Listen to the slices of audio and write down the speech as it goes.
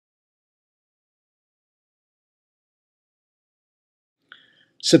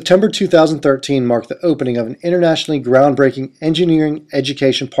September 2013 marked the opening of an internationally groundbreaking engineering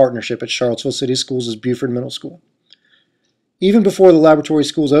education partnership at Charlottesville City Schools' Buford Middle School. Even before the laboratory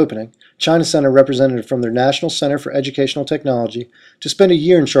school's opening, China sent a representative from their National Center for Educational Technology to spend a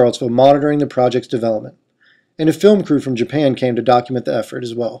year in Charlottesville monitoring the project's development, and a film crew from Japan came to document the effort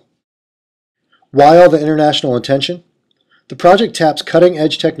as well. Why all the international attention? The project taps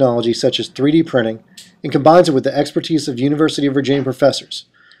cutting-edge technology such as 3D printing and combines it with the expertise of University of Virginia professors,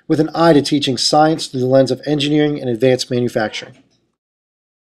 with an eye to teaching science through the lens of engineering and advanced manufacturing.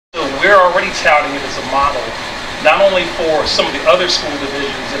 So we're already touting it as a model, not only for some of the other school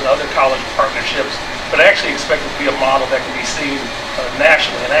divisions and other college partnerships, but I actually expect it to be a model that can be seen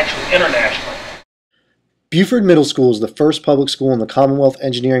nationally and actually internationally. Buford Middle School is the first public school in the Commonwealth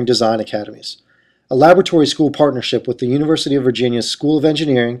Engineering Design Academies, a laboratory school partnership with the University of Virginia's School of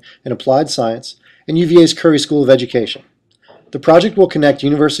Engineering and Applied Science and UVA's Curry School of Education. The project will connect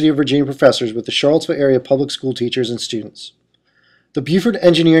University of Virginia professors with the Charlottesville area public school teachers and students. The Buford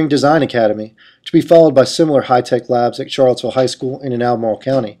Engineering Design Academy, to be followed by similar high-tech labs at Charlottesville High School and in Albemarle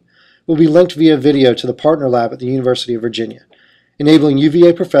County, will be linked via video to the partner lab at the University of Virginia, enabling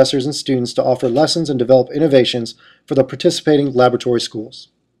UVA professors and students to offer lessons and develop innovations for the participating laboratory schools.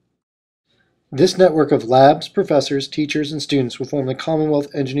 This network of labs, professors, teachers, and students will form the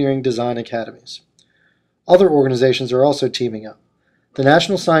Commonwealth Engineering Design Academies. Other organizations are also teaming up. The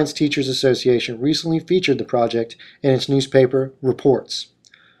National Science Teachers Association recently featured the project in its newspaper, Reports.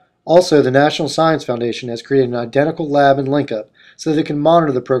 Also, the National Science Foundation has created an identical lab and link-up so that it can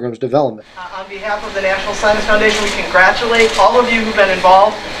monitor the program's development. On behalf of the National Science Foundation, we congratulate all of you who've been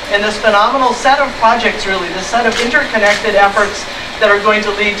involved in this phenomenal set of projects, really, this set of interconnected efforts that are going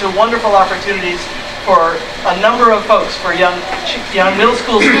to lead to wonderful opportunities for a number of folks, for young middle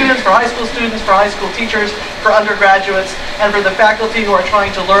school students, for high school students, for high school teachers, for undergraduates, and for the faculty who are trying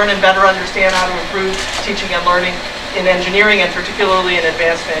to learn and better understand how to improve teaching and learning in engineering and particularly in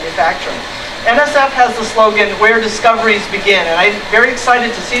advanced manufacturing. NSF has the slogan, "Where discoveries begin," and I'm very excited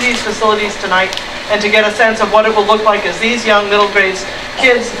to see these facilities tonight and to get a sense of what it will look like as these young middle grades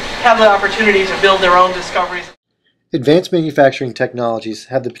kids have the opportunity to build their own discoveries. Advanced manufacturing technologies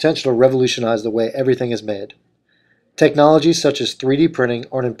have the potential to revolutionize the way everything is made. Technologies such as 3D printing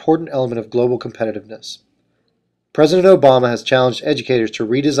are an important element of global competitiveness. President Obama has challenged educators to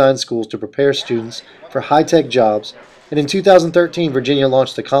redesign schools to prepare students for high-tech jobs, and in 2013, Virginia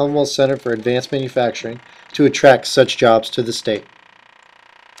launched the Commonwealth Center for Advanced Manufacturing to attract such jobs to the state.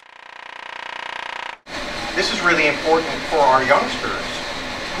 This is really important for our youngsters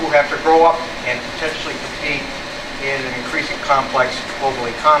who have to grow up and potentially compete in an increasing complex global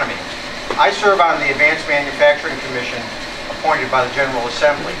economy. I serve on the Advanced Manufacturing Commission appointed by the General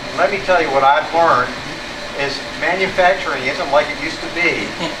Assembly. And let me tell you what I've learned is manufacturing isn't like it used to be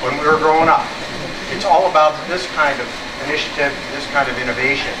when we were growing up. It's all about this kind of initiative, this kind of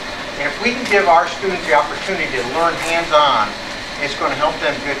innovation. And if we can give our students the opportunity to learn hands-on, it's going to help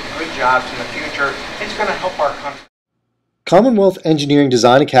them get good jobs in the future. It's going to help our country. Commonwealth Engineering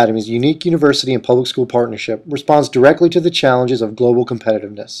Design Academy's unique university and public school partnership responds directly to the challenges of global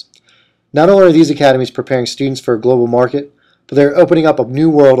competitiveness. Not only are these academies preparing students for a global market, but they are opening up a new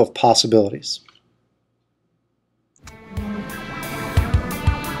world of possibilities.